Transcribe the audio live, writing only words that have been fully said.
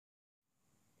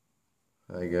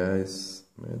Hi guys,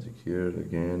 Magic here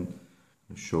again.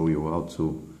 I'll show you how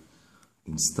to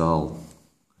install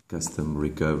a custom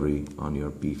recovery on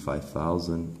your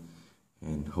P5000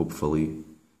 and hopefully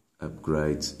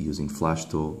upgrade using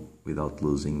Flashtool without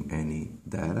losing any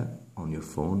data on your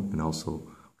phone and also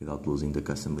without losing the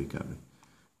custom recovery.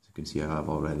 As you can see, I have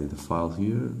already the file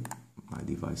here, my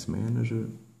device manager.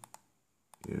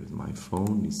 Here's my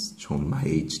phone, it's showing my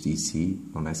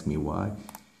HTC, don't ask me why.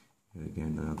 Here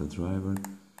again another driver.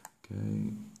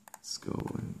 Okay, let's go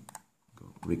and go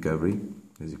recovery.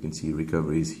 As you can see,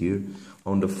 recovery is here.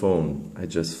 On the phone, I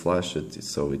just flash it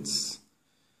so it's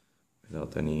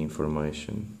without any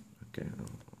information. Okay,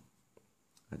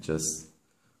 I just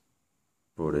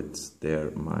put it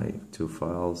there, my two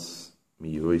files,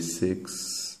 MIUI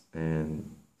 6 and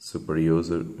super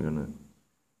user. I'm gonna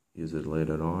use it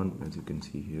later on. As you can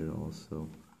see here also,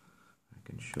 I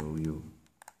can show you.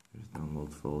 Here's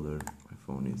download folder. My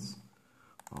phone is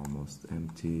almost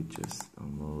empty. Just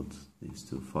download these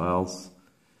two files.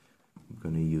 I'm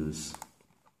gonna use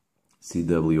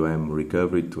CWM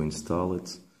recovery to install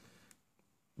it.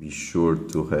 Be sure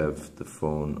to have the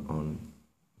phone on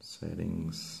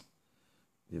settings,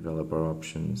 developer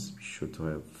options. Be sure to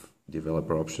have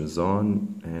developer options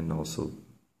on and also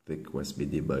click USB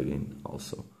debugging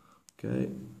also. Okay,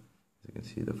 as you can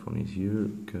see, the phone is here.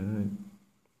 Okay.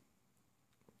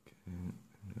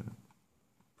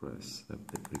 Press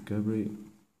update recovery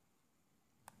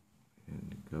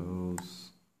and it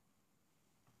goes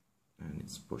and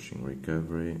it's pushing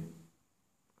recovery.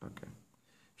 Okay,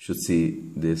 should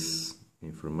see this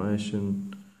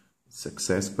information,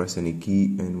 success. Press any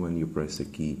key, and when you press a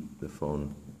key the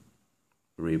phone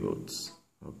reboots.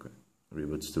 Okay,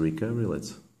 reboots to recovery.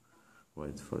 Let's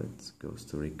wait for it. Goes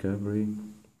to recovery.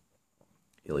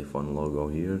 Elephone logo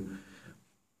here.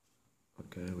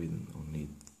 Okay, we don't need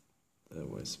the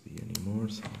USB anymore,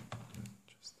 so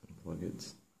just unplug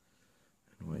it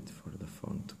and wait for the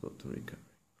phone to go to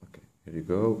recovery. Okay, here you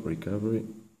go, recovery.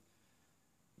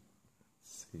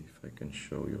 Let's see if I can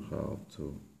show you how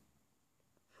to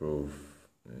prove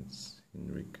it's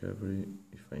in recovery.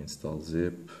 If I install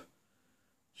zip,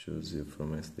 choose zip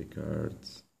from SD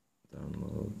cards,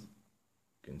 download,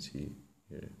 you can see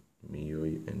here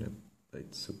MIUI and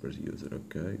update super user.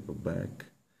 Okay, go back.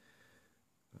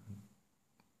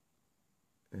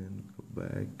 And go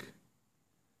back,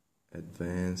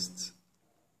 advanced,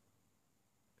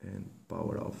 and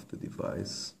power off the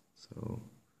device. So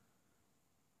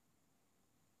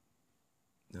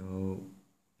no,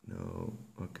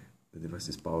 okay, the device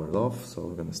is powered off, so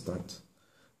we're gonna start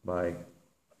by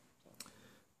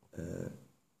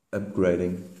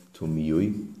upgrading to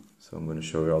MIUI. So I'm gonna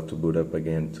show you how to boot up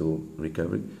again to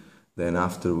recovery. Then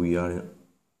after we are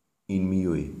in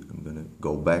MIUI, I'm gonna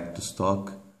go back to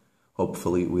stock,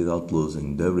 hopefully without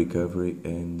losing the recovery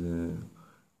and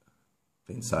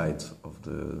the inside of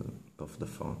the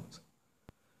phone.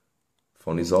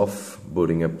 Phone is off,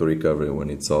 booting up to recovery. When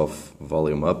it's off,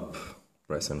 volume up,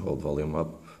 press and hold volume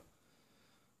up,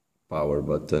 power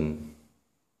button,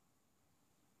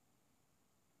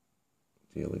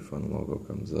 the Elephone logo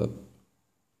comes up.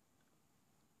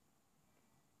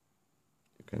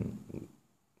 You can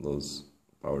lose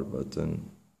power button.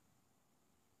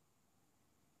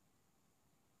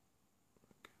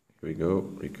 Here we go,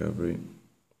 recovery.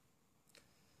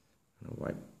 And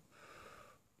wipe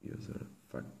user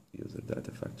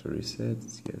data factory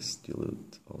resets. Yes,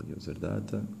 delete all user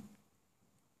data.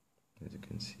 As you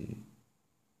can see,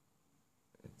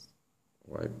 it's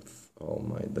wiped all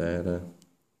my data.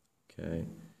 Okay,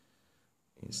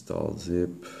 install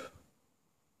zip.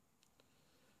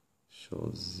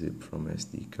 Shows zip from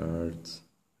SD cards.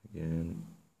 Again,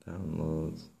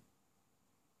 download.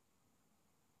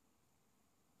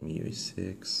 MIUI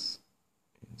 6,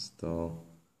 install,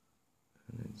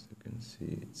 and as you can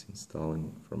see it's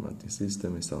installing, formatting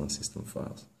system, installing system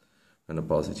files. I'm gonna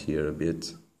pause it here a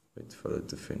bit, wait for it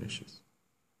to finish it.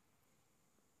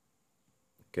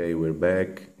 Okay, we're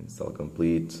back, install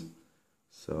complete.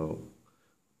 So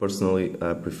personally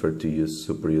I prefer to use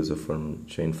super user from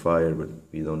Chainfire, but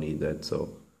we don't need that,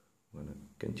 so I'm gonna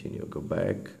continue, go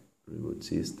back, reboot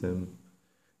system,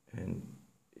 and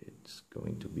it's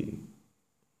going to be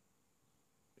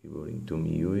rebooting to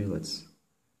MIUI. Let's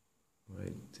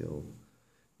wait till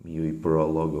MIUI Pro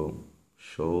logo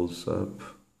shows up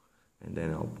and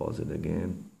then I'll pause it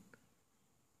again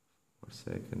for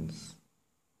seconds.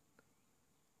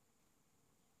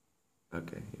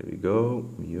 Okay, here we go,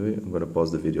 MIUI. I'm gonna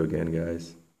pause the video again,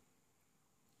 guys.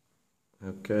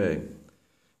 Okay,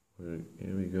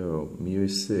 here we go,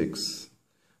 MIUI 6.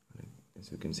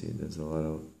 As you can see, there's a lot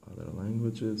of other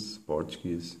languages,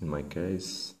 Portuguese in my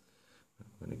case.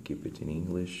 I'm going to keep it in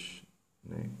English.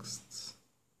 Next.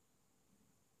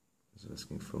 It's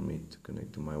asking for me to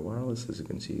connect to my wireless. As you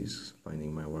can see, it's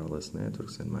finding my wireless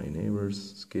networks and my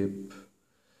neighbors. Skip.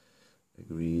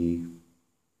 Agree.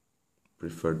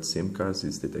 Preferred SIM cards.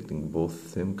 It's detecting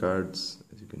both SIM cards.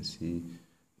 As you can see.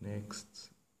 Next.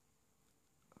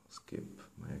 I'll skip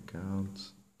my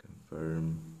account.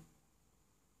 Confirm.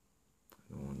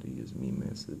 I don't want to use me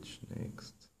message.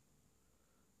 Next.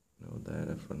 No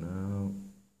data for now.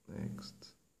 Next.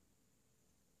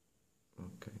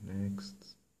 Okay, next.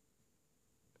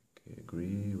 Okay,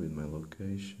 agree with my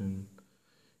location.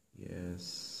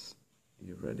 Yes.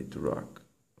 You're ready to rock.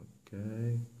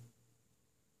 Okay.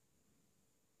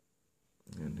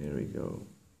 And here we go.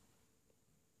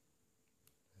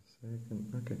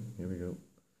 Second. Okay, here we go.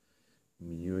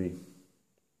 MIUI.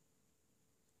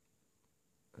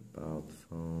 About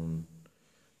phone.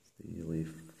 It's the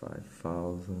Elephone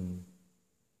 5000.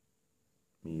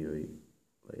 MIUI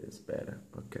latest beta.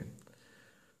 Okay.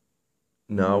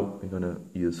 Now we're gonna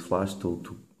use Flashtool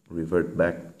to revert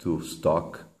back to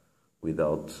stock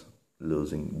without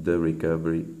losing the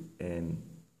recovery and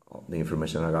the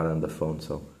information I got on the phone.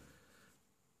 So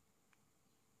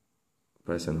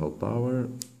press and hold power,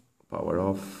 power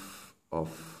off,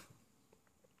 off.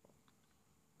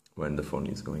 When the phone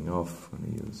is going off, I'm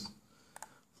gonna use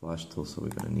Flashtool. So we're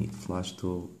gonna need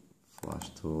Flashtool,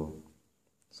 Flashtool.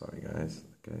 Sorry guys.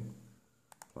 Okay,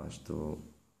 Flashtool.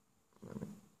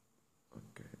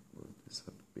 Okay, move this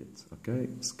up a bit. Okay,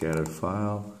 scatter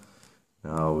file.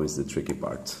 Now is the tricky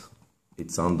part.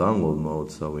 It's on download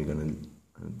mode, so we're gonna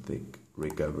take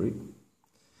recovery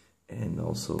and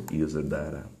also user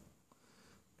data,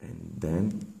 and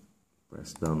then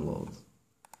press download.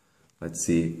 Let's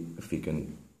see if we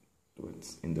can do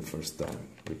it in the first time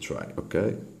we try.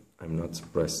 Okay, I'm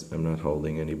not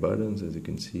holding any buttons, as you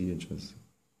can see. I just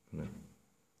gonna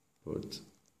put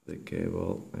the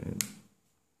cable and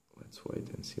let's wait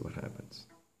and see what happens.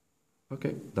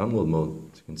 Okay, download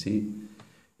mode. As you can see,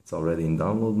 it's already in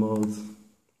download mode.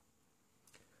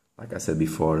 Like I said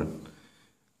before,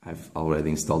 I've already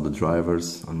installed the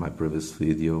drivers on my previous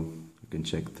video. You can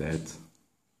check that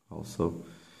also.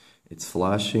 It's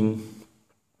flashing.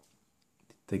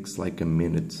 It takes like a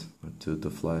minute or two to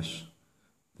flash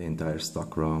the entire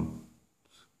stock ROM.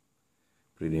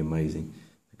 Pretty amazing.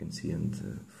 You can see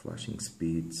and flashing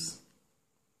speeds.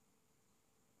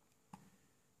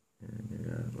 And you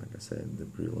got, like I said, the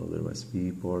preloaded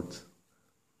USB port.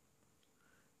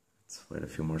 Let's wait a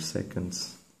few more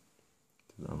seconds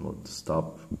to download the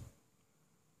stop.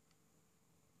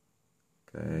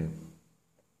 Okay.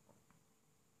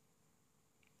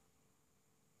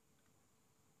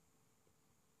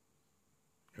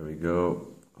 Here we go.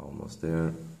 Almost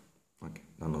there. Okay,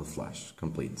 download flash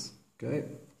complete. Okay.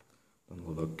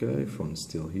 Download okay. Phone's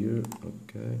still here.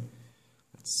 Okay.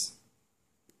 Let's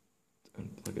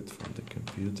unplug it from the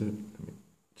computer. Let me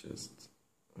just,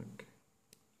 okay.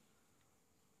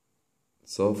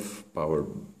 It's off, power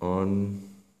on.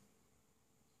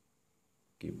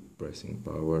 Keep pressing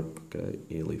power. Okay,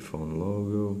 Elephone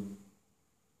logo.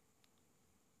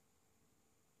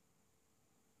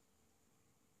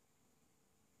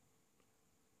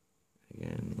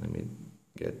 Again, let me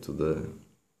get to the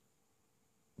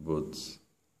boot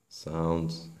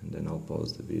sounds and then I'll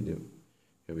pause the video.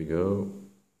 Here we go.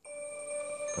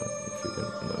 If you can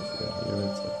hear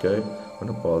it. Okay, I'm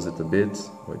gonna pause it a bit,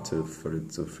 wait for it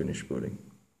to finish booting.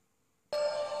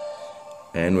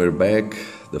 And we're back.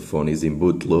 The phone is in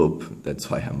boot loop, that's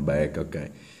why I'm back.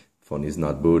 Okay, phone is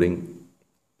not booting.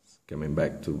 It's coming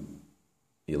back to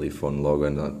Elephone logo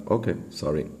and not, okay,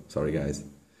 sorry guys,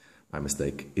 my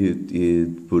mistake.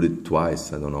 It booted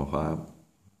twice, I don't know how.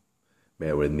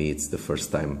 Bear with me, it's the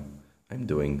first time I'm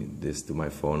doing this to my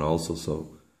phone also,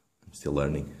 so I'm still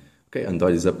learning. Okay,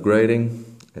 Android is upgrading.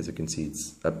 As you can see,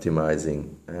 it's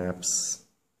optimizing apps.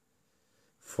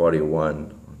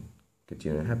 41,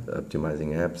 continue optimizing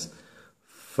apps.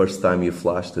 First time you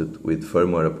flashed it with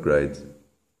firmware upgrade,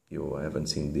 you haven't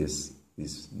seen this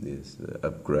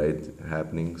upgrade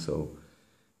happening, so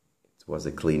it was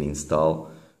a clean install.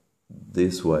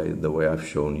 This way, the way I've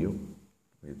shown you,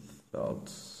 without,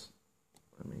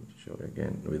 let me show you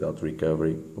again, without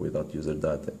recovery, without user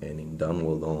data, and in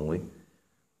download only.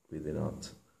 We did not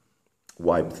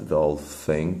wiped the whole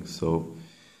thing, so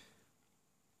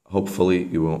hopefully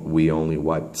we only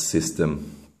wiped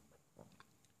system,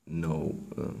 no,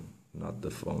 not the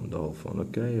phone, the whole phone.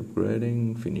 Okay,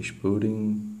 upgrading, finish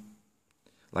booting.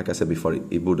 Like I said before,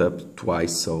 it booted up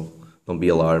twice, so don't be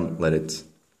alarmed, let it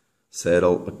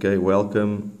settle. Okay,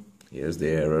 welcome. Here's the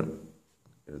error.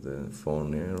 Here's the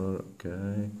phone error.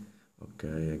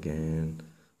 Okay, again.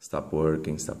 Stop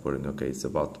working. Okay, it's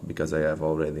about, because I have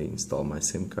already installed my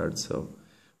SIM card, so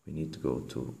we need to go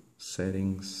to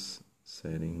settings,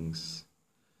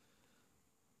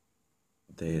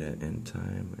 data and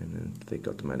time, and then take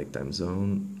automatic time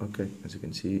zone. Okay, as you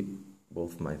can see,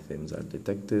 both my themes are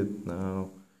detected now,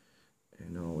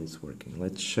 and all is working.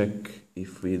 Let's check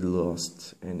if we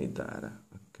lost any data.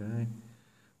 Okay,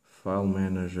 file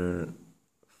manager,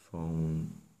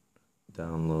 phone,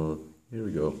 download. Here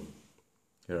we go.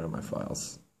 Here are my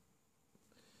files.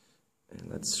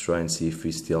 And let's try and see if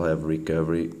we still have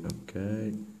recovery.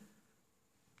 Okay.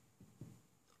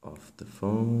 Off the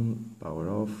phone, power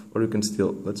off, or you can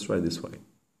still, let's try this way.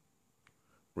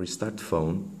 Restart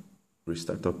phone,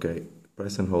 restart, okay.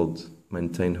 Press and hold,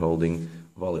 maintain holding,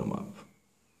 volume up.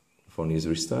 The phone is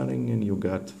restarting and you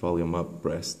got volume up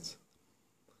pressed.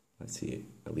 Let's see,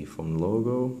 Elephone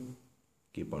logo,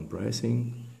 keep on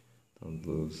pressing, don't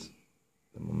lose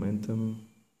the momentum.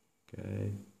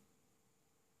 Okay.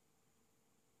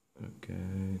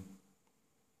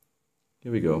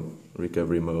 Here we go,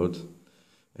 recovery mode.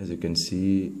 As you can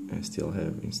see, I still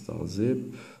have install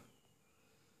zip,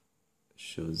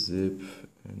 show zip,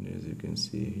 and as you can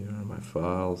see, here are my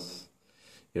files.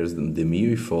 Here's the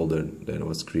MIUI folder that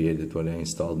was created when I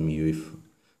installed MIUI.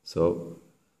 So,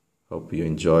 hope you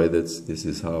enjoyed it. This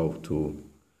is how to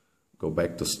go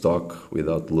back to stock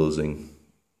without losing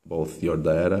both your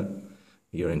data,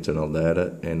 your internal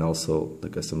data, and also the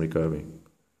custom recovery.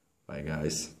 Bye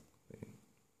guys.